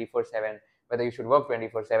hustle 24/7, whether you should work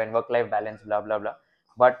 24/7, work-life balance, blah blah blah.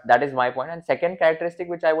 But that is my point. And second characteristic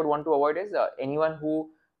which I would want to avoid is anyone who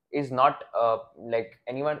is not like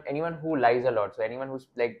anyone who lies a lot. So anyone who's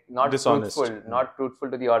like not Dishonest. truthful, not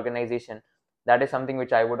truthful to the organization. That is something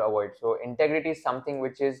which I would avoid. So integrity is something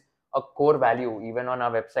which is a core value. Even on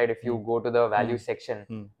our website, if you go to the value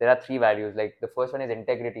section, there are 3 values. Like the first one is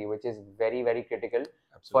integrity, which is very very critical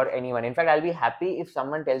for anyone. In fact, I'll be happy if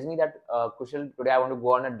someone tells me that Kushal, today I want to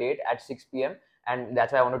go on a date at 6 p.m. and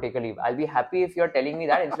that's why I want to take a leave. I'll be happy if you're telling me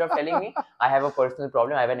that instead of telling me I have a personal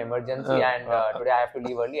problem, I have an emergency, and today I have to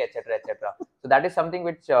leave early, etc., etc. So that is something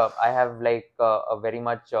which I have like a very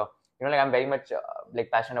much like I'm very much like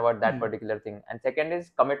passionate about that particular thing. And second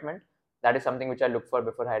is commitment. That is something which I look for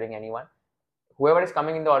before hiring anyone. Whoever is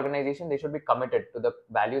coming in the organization, they should be committed to the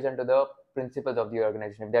values and to the principles of the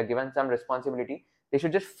organization. If they are given some responsibility, they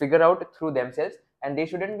should just figure out through themselves, and they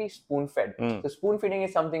shouldn't be spoon fed. So spoon feeding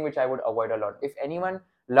is something which I would avoid a lot. If anyone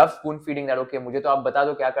loves spoon feeding, that okay, मुझे तो आप बता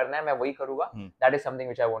दो क्या करना है, मैं वही करूँगा, that is something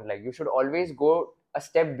which I won't like. You should always go a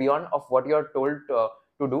step beyond of what you're told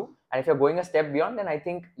to do. And if you're going a step beyond, then I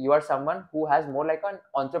think you are someone who has more like an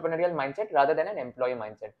entrepreneurial mindset rather than an employee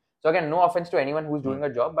mindset. So again, no offense to anyone who's doing a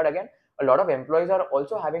job, but again, a lot of employees are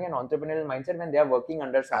also having an entrepreneurial mindset when they are working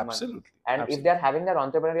under someone. Absolutely. And if they are having that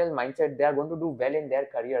entrepreneurial mindset, they are going to do well in their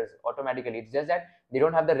careers automatically. It's just that they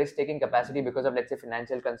don't have the risk taking capacity because of, let's say,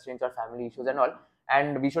 financial constraints or family issues and all.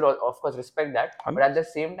 And we should of course respect that. But at the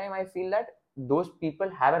same time, I feel that those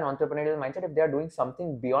people have an entrepreneurial mindset if they are doing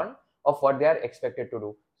something beyond of what they are expected to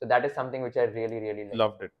do. So that is something which I really really like.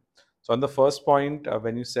 Loved it. So on the first point,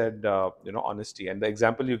 when you said honesty and the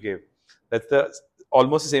example you gave, that's the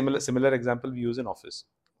almost a similar example we use in office.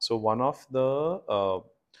 So one of the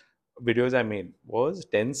videos I made was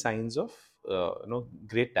 10 signs of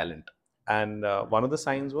great talent, and one of the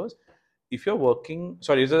signs was if you're working.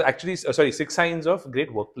 Sorry, it was actually sorry 6 signs of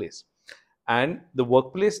great workplace, and the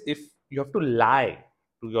workplace, if you have to lie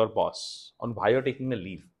to your boss on why you're taking a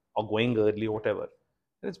leave or going early or whatever,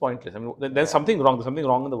 it's pointless. I mean, there's something wrong. There's something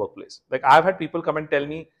wrong in the workplace. Like I've had people come and tell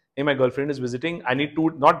me, "Hey, my girlfriend is visiting. I need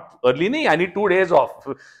not early, nahi, I need 2 days off.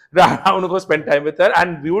 I want to go spend time with her."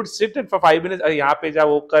 And we would sit and for 5 minutes, "यहाँ पे जा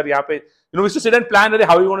वो कर यहाँ पे." We used to sit and plan,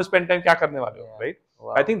 how are you going to spend time? क्या करने वाले हो, right?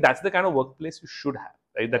 Wow. I think that's the kind of workplace you should have,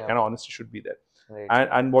 right? That kind of honesty should be there. Right.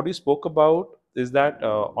 And what you spoke about is that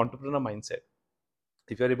entrepreneur mindset.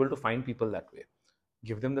 If you're able to find people that way,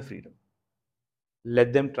 give them the freedom.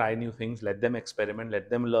 Let them try new things, let them experiment,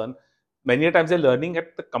 let them learn. Many times they're learning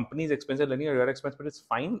at the company's expense, they're learning at your expense, but it's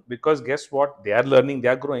fine because guess what? They are learning, they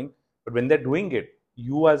are growing. But when they're doing it,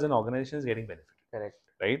 you as an organization is getting benefited. Correct.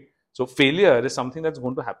 Right? So failure is something that's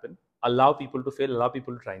going to happen. Allow people to fail, allow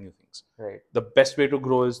people to try new things. Right. The best way to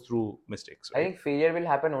grow is through mistakes. Right? I think failure will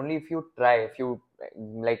happen only if you try, if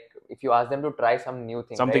you ask them to try some new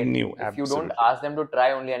thing. Something right? New. If absolutely. You don't ask them to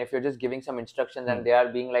try only, and if you're just giving some instructions and they are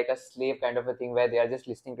being like a slave kind of a thing where they are just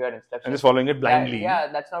listening to your instructions and just following it blindly.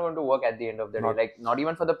 That's not going to work at the end of the day. Like not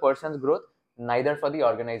even for the person's growth, neither for the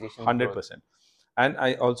organization's 100%. Growth. And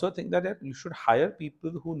I also think that you should hire people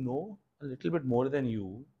who know a little bit more than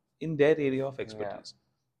you in their area of expertise.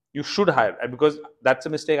 You should hire, because that's a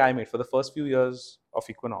mistake I made for the first few years of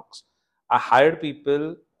Equinox. I hired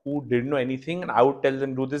people who didn't know anything, and I would tell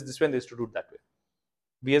them do this way, and they used to do it that way.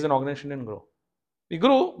 We as an organization didn't grow. We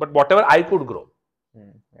grew, but whatever I could grow.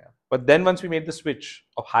 But then once we made the switch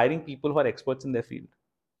of hiring people who are experts in their field,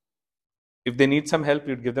 if they need some help,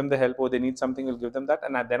 you'd give them the help, or they need something, we'll give them that.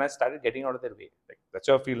 And then I started getting out of their way. Like, that's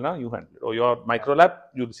your field now, you handle it. Or your micro lab,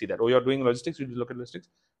 you'll see that. Or you're doing logistics, you look at logistics.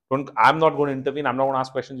 I'm not going to intervene. I'm not going to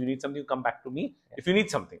ask questions. You need something, you come back to me. If you need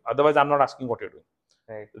something. Otherwise, I'm not asking what you're doing.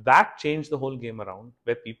 Right. That changed the whole game around,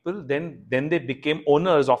 where people then they became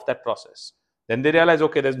owners of that process. Then they realize,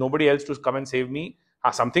 okay, there's nobody else to come and save me.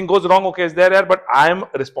 Something goes wrong, okay, it's there, but I'm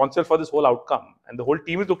responsible for this whole outcome. And the whole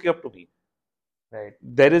team is looking up to me. Right.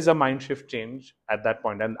 There is a mind shift change at that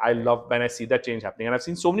point, and I love when I see that change happening. And I've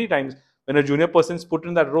seen so many times when a junior person is put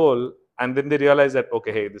in that role, and then they realize that,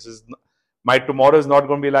 okay, hey, this is my tomorrow is not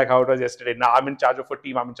going to be like how it was yesterday. Now I'm in charge of a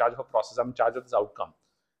team, I'm in charge of a process, I'm in charge of this outcome.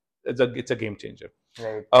 It's a game changer.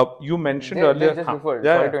 Right. You mentioned earlier. Just before,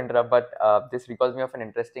 sorry to interrupt, but this recalls me of an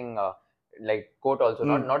interesting quote also.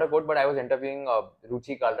 Not a quote, but I was interviewing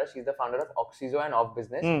Ruchi Kalra. She's the founder of Oxizo and Off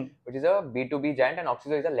Business, which is a B2B giant, and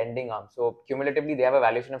Oxizo is a lending arm. So cumulatively, they have a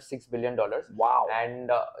valuation of $6 billion. Wow. And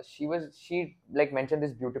she mentioned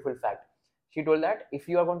this beautiful fact. she told that if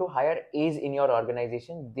you are going to hire A's in your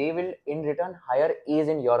organization, they will in return hire A's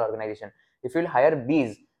in your organization. If you'll hire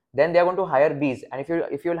B's, then they are going to hire B's. And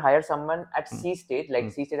if you'll hire someone at C stage,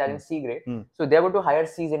 like C stage as in C grade, so they're going to hire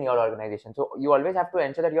C's in your organization. So you always have to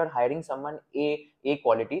ensure that you're hiring someone A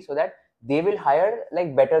quality, so that they will hire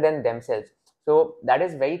like better than themselves. So that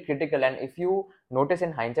is very critical. And if you notice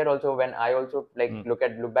in hindsight also, when I also like look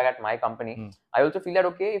back at my company, I also feel that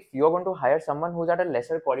okay, if you're going to hire someone who's at a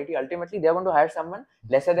lesser quality, ultimately they're going to hire someone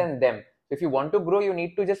lesser than them. So if you want to grow, you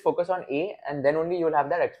need to just focus on A, and then only you'll have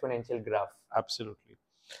that exponential graph. Absolutely.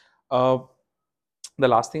 Uh, the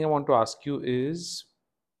last thing I want to ask you is,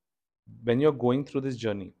 when you're going through this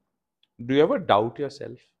journey, do you ever doubt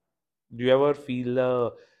yourself? Do you ever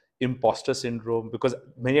feel imposter syndrome? Because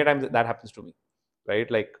many times that happens to me, right?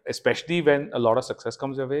 Like, especially when a lot of success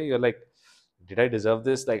comes your way, you're like, did I deserve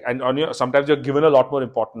this? Like, and on your, sometimes you're given a lot more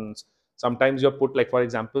importance. Sometimes you're put, like, for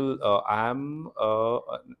example, I'm a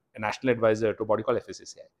national advisor to a body called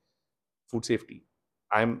FSSAI, food safety.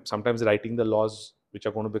 I'm sometimes writing the laws which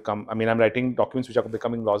are going to become, I mean, I'm writing documents which are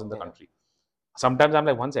becoming laws in the country. Sometimes I'm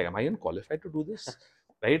like, one second, am I even qualified to do this?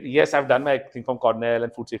 Right? Yes, I've done my thing from Cornell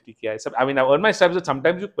and food safety KI. So, I mean, I've earned my stripes, but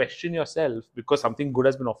sometimes you question yourself because something good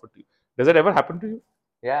has been offered to you. Does that ever happen to you?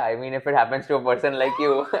 Yeah, I mean, if it happens to a person like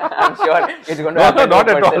you, I'm sure it's going to No, no, happen to a not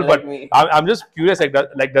at all. person like But me. I'm just curious, does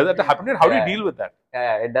that happen to you? How do you Yeah, deal with that?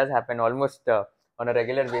 yeah, it does happen almost on a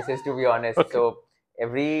regular basis, to be honest. Okay. So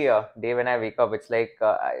every day when I wake up, it's like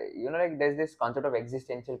like there's this concept of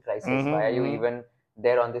existential crisis. Why are you Mm-hmm, even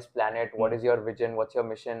there on this planet? What mm-hmm. is your vision? What's your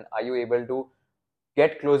mission? Are you able to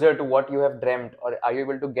get closer to what you have dreamt, or are you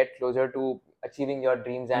able to get closer to achieving your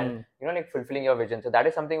dreams and Mm, like fulfilling your vision? So that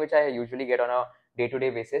is something which I usually get on a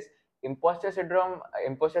day-to-day basis. Imposter syndrome,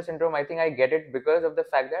 I think I get it because of the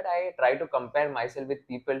fact that I try to compare myself with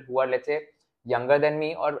people who are, let's say, younger than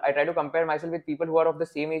me, or I try to compare myself with people who are of the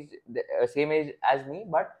same age as me,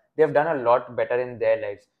 but they have done a lot better in their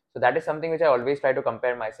lives. So that is something which I always try to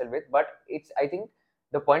compare myself with. But it's, I think,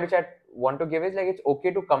 the point which I want to give is like, it's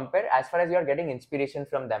okay to compare as far as you are getting inspiration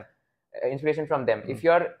from them. mm, If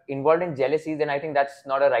you are involved in jealousy, then I think that's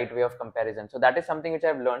not a right way of comparison. So that is something which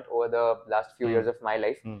I've learned over the last few mm, years of my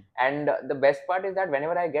life. mm, And the best part is that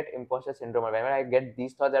whenever I get imposter syndrome, or whenever I get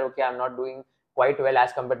these thoughts that okay, I'm not doing quite well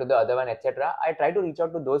as compared to the other one, etc., I try to reach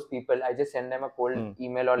out to those people. I just send them a cold mm,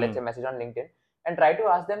 email, or let's mm, say message on LinkedIn, and try to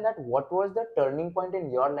ask them that what was the turning point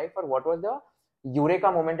in your life, or what was the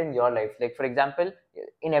eureka moment in your life. Like for example,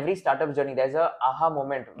 in every startup journey, there's a aha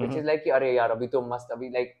moment which mhm, is like, "Arey yaar, abhi to mast,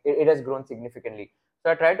 abhi," like it has grown significantly.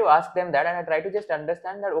 So I try to ask them that, and I try to just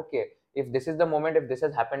understand that okay, if this is the moment, if this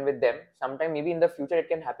has happened with them, sometime maybe in the future it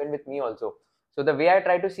can happen with me also. So the way I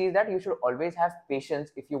try to see is that you should always have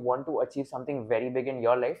patience if you want to achieve something very big in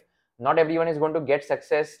your life. Not everyone is going to get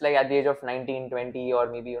success like at the age of 19, 20, or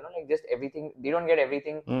maybe like just everything. They don't get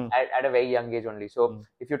everything mm, at a very young age only. So mm,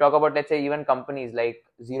 if you talk about, let's say, even companies like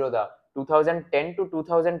Zerodha, 2010 to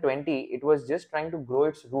 2020, it was just trying to grow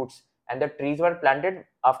its roots, and the trees were planted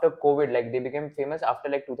after COVID. Like they became famous after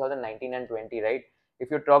like 2019 and 20, right? If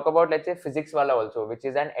you talk about, let's say, Physics Wala also, which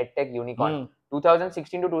is an edtech unicorn, mm.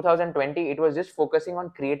 2016 to 2020, it was just focusing on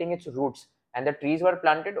creating its roots, and the trees were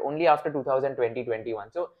planted only after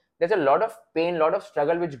 2020-21. So there's a lot of pain, lot of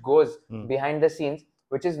struggle which goes Mm. behind the scenes,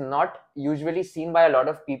 which is not usually seen by a lot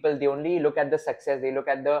of people. They only look at the success, they look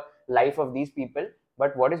at the life of these people,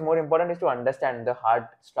 but what is more important is to understand the hard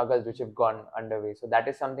struggles which have gone underway. So that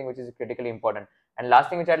is something which is critically important. And last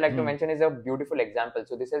thing which I'd like to Mm. mention is a beautiful example.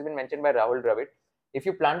 So this has been mentioned by Rahul Dravid. If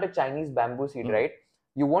you plant a Chinese bamboo seed, Mm. right,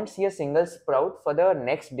 you won't see a single sprout for the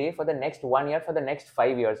next day, for the next 1 year, for the next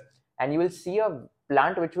 5 years, and you will see a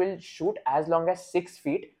plant which will shoot as long as 6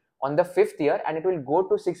 feet on the fifth year, and it will go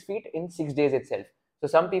to 6 feet in 6 days itself. So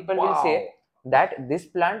some people will say Wow. that this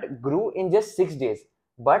plant grew in just 6 days,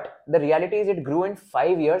 but the reality is it grew in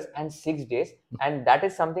 5 years and 6 days, and that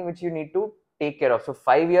is something which you need to take care of. So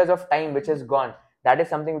 5 years of time which is gone, that is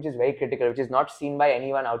something which is very critical, which is not seen by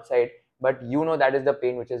anyone outside, but that is the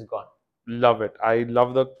pain which is gone. Love it. I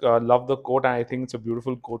love the quote, and I think it's a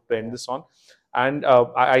beautiful quote to end Yeah. this on. And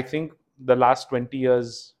I think the last 20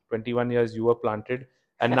 years, 21 years, you were planted,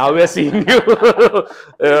 and now we are seeing you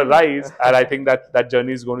rise. And I think that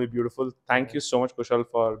journey is going to be beautiful. Thank Yeah. you so much, Kushal,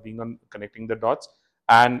 for being on connecting the dots.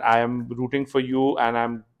 And I am rooting for you, and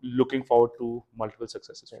I'm looking forward to multiple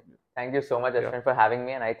successes Yeah. from you. Thank you so much, Yeah. Ashwin, for having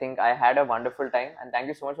me. And I think I had a wonderful time. And thank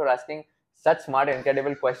you so much for asking such smart,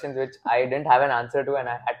 incredible questions which I didn't have an answer to and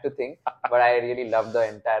I had to think. But I really loved the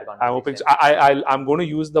entire I'm hoping so. conversation. I'm going to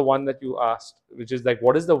use the one that you asked, which is like,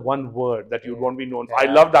 what is the one word that you'd Yeah. want to be known for? I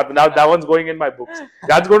Yeah. love that. Now that one's going in my books.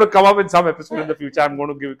 That's going to come up in some episode in the future. I'm going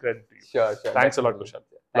to give credit to you. Sure, sure, Thanks a lot, definitely.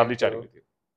 Kushal. Lovely Thank chatting you. with you.